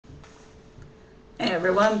Hey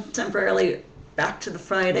everyone, temporarily back to the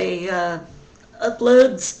Friday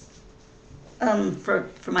uploads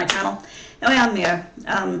for my channel. Anyway, I'm Mia.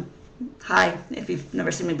 Hi, if you've never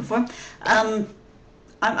seen me before.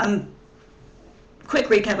 I'm quick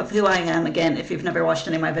recap of who I am again, if you've never watched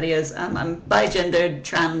any of my videos. I'm bi-gendered,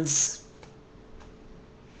 trans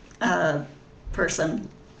person,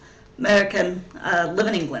 American, live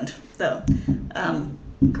in England, though.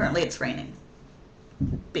 Currently it's raining.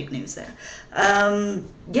 Big news there.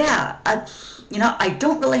 Yeah, I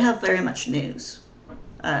don't really have very much news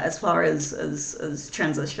as far as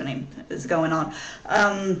transitioning is going on,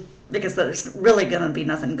 because there's really going to be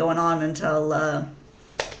nothing going on until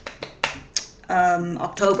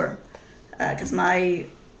October, because my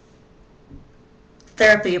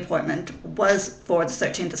therapy appointment was for the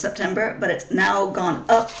 13th of September, but it's now gone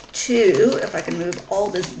up to, if I can move all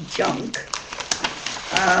this junk,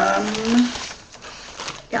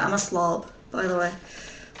 yeah, I'm a slob, by the way.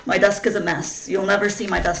 My desk is a mess. You'll never see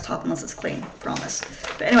my desktop unless it's clean, promise.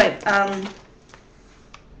 But anyway,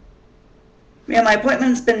 yeah, my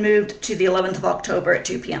appointment's been moved to the 11th of October at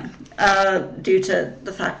 2 p.m. Due to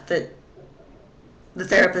the fact that the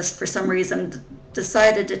therapist, for some reason,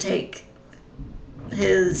 decided to take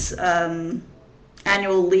his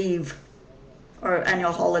annual leave or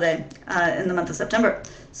annual holiday in the month of September.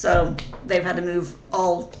 So they've had to move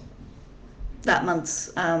all that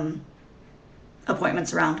month's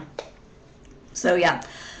appointments around. So yeah,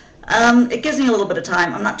 it gives me a little bit of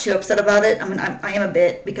time. I'm not too upset about it. I mean, I am a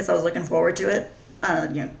bit, because I was looking forward to it,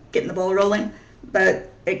 getting the ball rolling.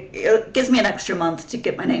 But it gives me an extra month to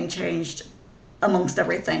get my name changed amongst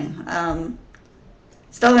everything.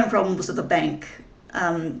 Still having problems with the bank.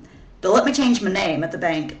 They'll let me change my name at the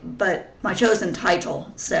bank, but my chosen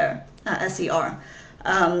title, Ser, S-E-R,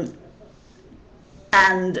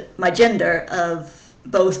 and my gender of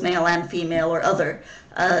both male and female or other,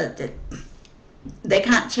 they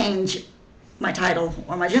can't change my title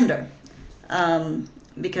or my gender,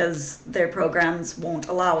 because their programs won't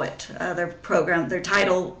allow it. Their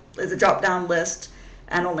title is a drop-down list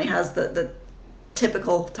and only has the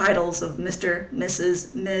typical titles of Mr.,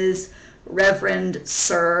 Mrs., Ms., Reverend,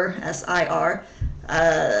 Sir, S-I-R,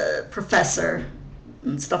 Professor,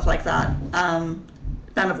 and stuff like that.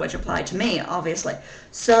 None of which apply to me, obviously.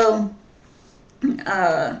 So,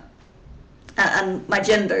 and my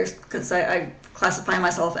genders, because I classify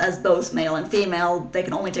myself as both male and female, they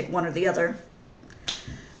can only take one or the other.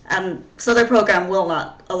 And so their program will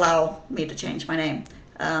not allow me to change my name.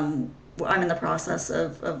 I'm in the process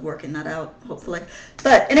of working that out, hopefully.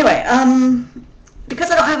 But anyway,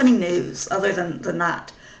 because I don't have any news other than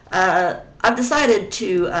that, I've decided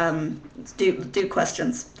to do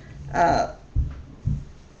questions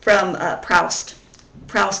from Proust,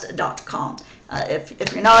 Proust.com.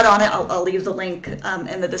 If you're not on it, I'll leave the link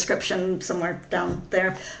in the description somewhere down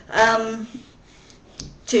there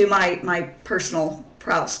to my personal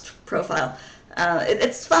Proust profile.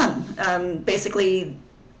 It's fun. Basically,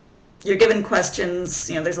 you're given questions.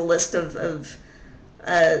 There's a list of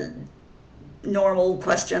normal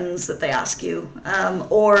questions that they ask you,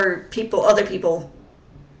 or other people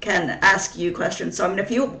can ask you questions. So I mean, if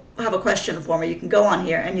you have a question for me, you can go on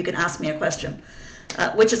here and you can ask me a question,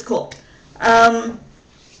 which is cool.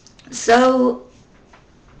 So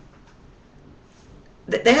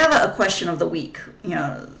they have a question of the week,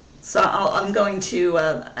 so I'm going to,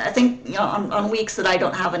 I think, on weeks that I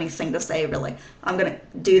don't have anything to say, really, I'm going to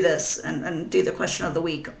do this and do the question of the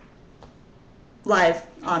week live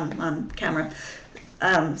on camera,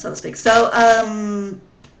 so to speak. So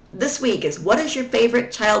this week is, what is your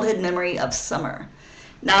favorite childhood memory of summer?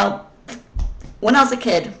 Now, when I was a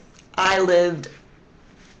kid, I lived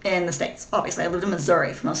in the States. Obviously, I lived in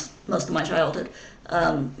Missouri for most of my childhood,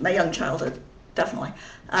 my young childhood, definitely.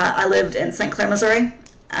 I lived in St. Clair, Missouri,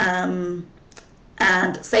 and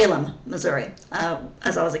Salem, Missouri,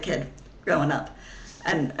 as I was a kid growing up.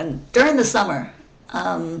 And during the summer,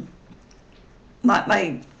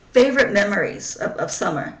 my favorite memories of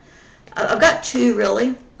summer, I've got two,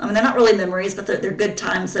 really. I mean, they're not really memories, but they're good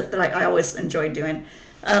times that I always enjoyed doing.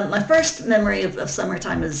 My first memory of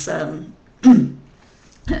summertime is the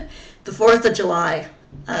 4th of July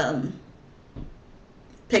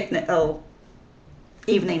picnic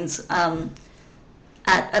evenings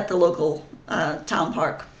at the local town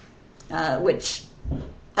park, which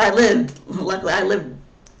luckily I lived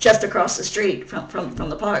just across the street from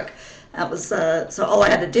the park. That was so all I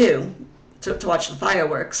had to do to watch the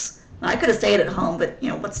fireworks. I could have stayed at home, but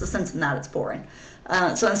what's the sense in that? It's boring.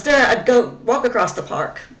 So instead, I'd go walk across the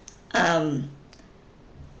park, and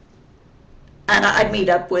I'd meet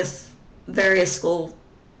up with various school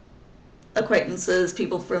acquaintances,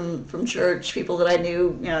 people from church, people that I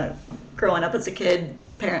knew, growing up as a kid,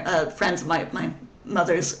 friends of my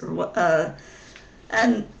mother's,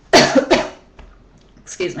 and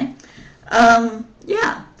excuse me.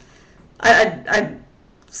 Yeah, I'd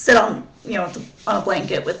sit on on a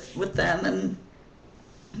blanket with them and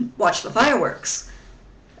watch the fireworks.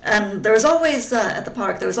 And there was always at the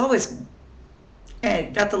park. There was always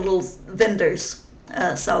got the little vendors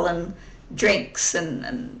selling drinks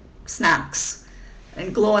and snacks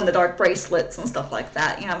and glow in the dark bracelets and stuff like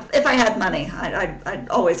that. If I had money, I'd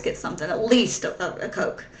always get something, at least a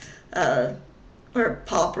Coke or a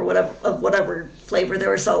pop or whatever of whatever flavor they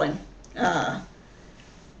were selling.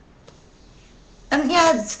 And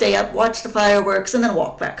yeah, I'd stay up, watch the fireworks, and then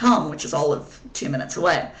walk back home, which is all of 2 minutes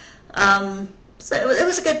away. So it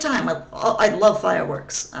was a good time. I love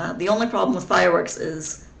fireworks. The only problem with fireworks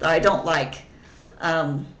is that I don't like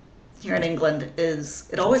here in England is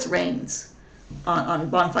it always rains on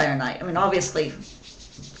bonfire night. I mean, obviously,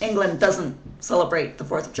 England doesn't celebrate the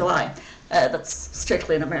 4th of July. That's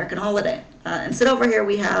strictly an American holiday. Instead, over here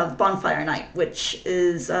we have bonfire night, which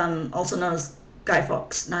is also known as Guy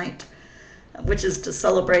Fawkes night, which is to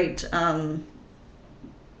celebrate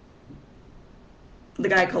the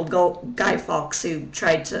guy called Guy Fawkes who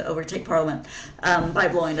tried to overtake Parliament by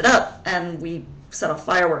blowing it up, and we set off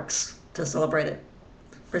fireworks to celebrate it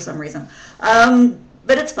for some reason.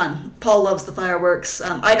 But it's fun. Paul loves the fireworks.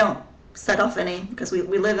 I don't set off any because we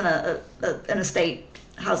live in an estate,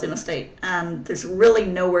 housing estate, and there's really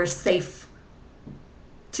nowhere safe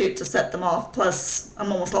to set them off. Plus,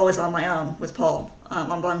 I'm almost always on my own with Paul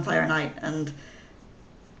on bonfire night, and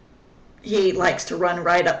he likes to run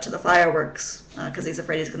right up to the fireworks because he's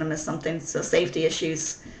afraid he's going to miss something. So safety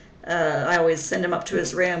issues. I always send him up to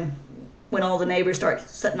his room when all the neighbors start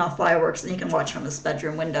setting off fireworks, and he can watch from his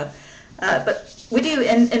bedroom window. But we do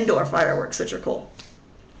indoor fireworks, which are cool.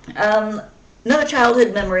 Another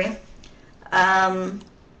childhood memory. I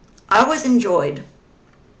always enjoyed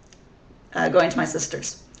going to my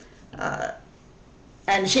sister's.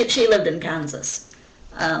 And she lived in Kansas.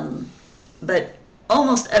 But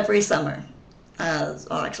almost every summer, well,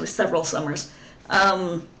 actually several summers,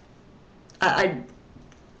 I'd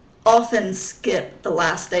often skip the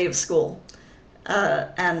last day of school.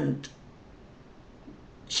 And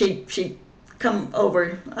she'd come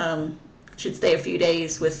over, she'd stay a few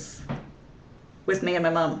days with me and my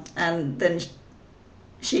mom, and then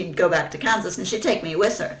she'd go back to Kansas and she'd take me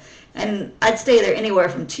with her. And I'd stay there anywhere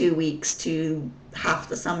from 2 weeks to half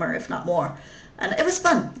the summer, if not more. And it was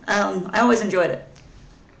fun. I always enjoyed it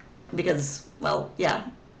because, well, yeah,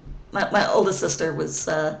 my oldest sister was,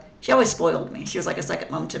 she always spoiled me. She was like a second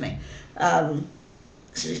mom to me.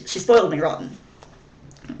 She spoiled me rotten.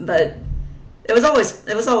 But it was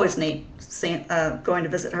always neat seeing, going to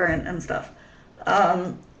visit her and stuff.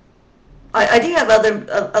 I do have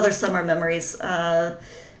other summer memories.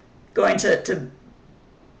 Going to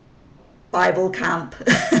Bible camp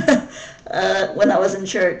when I was in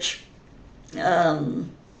church. I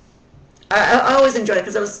always enjoyed it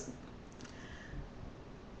because it was.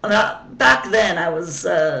 I mean, back then I was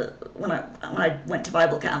when I went to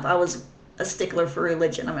Bible camp, I was a stickler for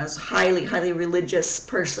religion. I mean, I was a highly religious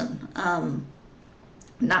person.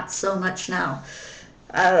 Not so much now,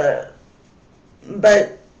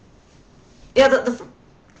 but yeah,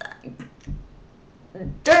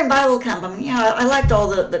 during Bible camp, I mean, yeah, I liked all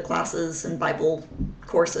the classes and Bible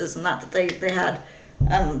courses and that they had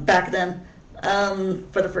back then.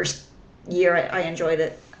 For the first year, I enjoyed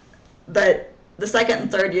it, but the second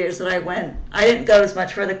and third years that I went, I didn't go as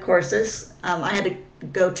much for the courses. I had to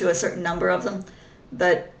go to a certain number of them,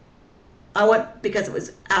 but I went because it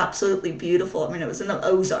was absolutely beautiful. I mean, it was in the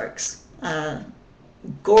Ozarks,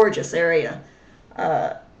 gorgeous area,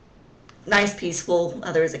 nice, peaceful.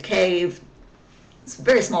 There was a cave. It's a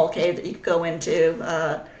very small cave that you could go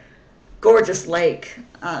into. Gorgeous lake,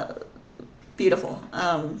 beautiful.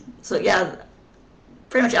 So yeah,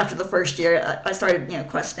 pretty much after the first year, I started,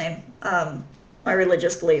 questioning my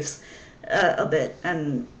religious beliefs a bit,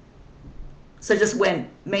 and so just went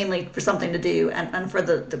mainly for something to do and for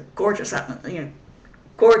the gorgeous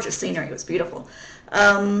gorgeous scenery. It was beautiful.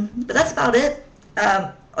 But that's about it.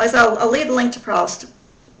 I'll leave the link to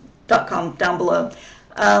Proust.com down below.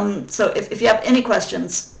 So if you have any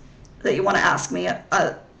questions that you want to ask me,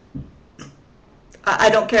 I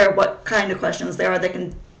don't care what kind of questions they are. They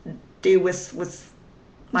can do with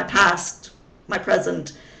my past, my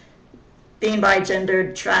present, being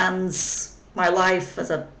bi-gendered, trans, my life as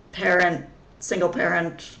a parent, single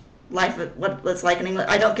parent, life, what it's like in England.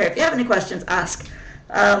 I don't care. If you have any questions, ask.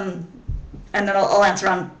 and then I'll answer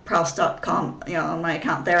on Proust.com, on my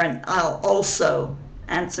account there, and I'll also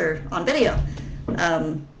answer on video.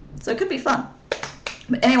 So it could be fun.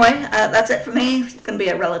 But anyway, that's it for me. It's going to be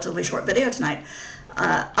a relatively short video tonight.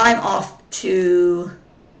 I'm off to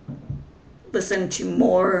listen to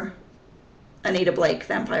more Anita Blake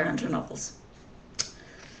Vampire Hunter novels.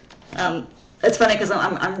 It's funny because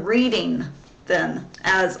I'm reading them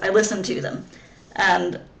as I listen to them,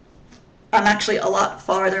 and I'm actually a lot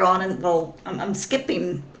farther on, and well, I'm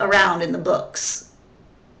skipping around in the books,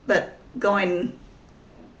 but going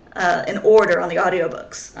in order on the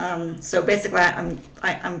audiobooks. So basically,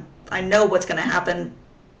 I know what's going to happen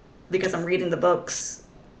because I'm reading the books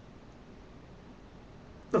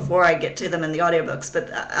before I get to them in the audiobooks, but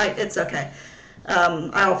it's okay.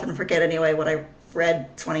 I often forget anyway what I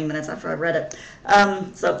read 20 minutes after I read it.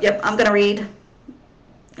 So yep, I'm going to read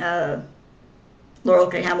Laurel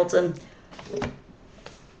K. Hamilton,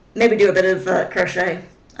 maybe do a bit of crochet,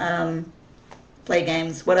 play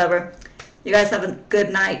games, whatever. You guys have a good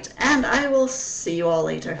night, and I will see you all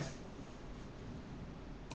later.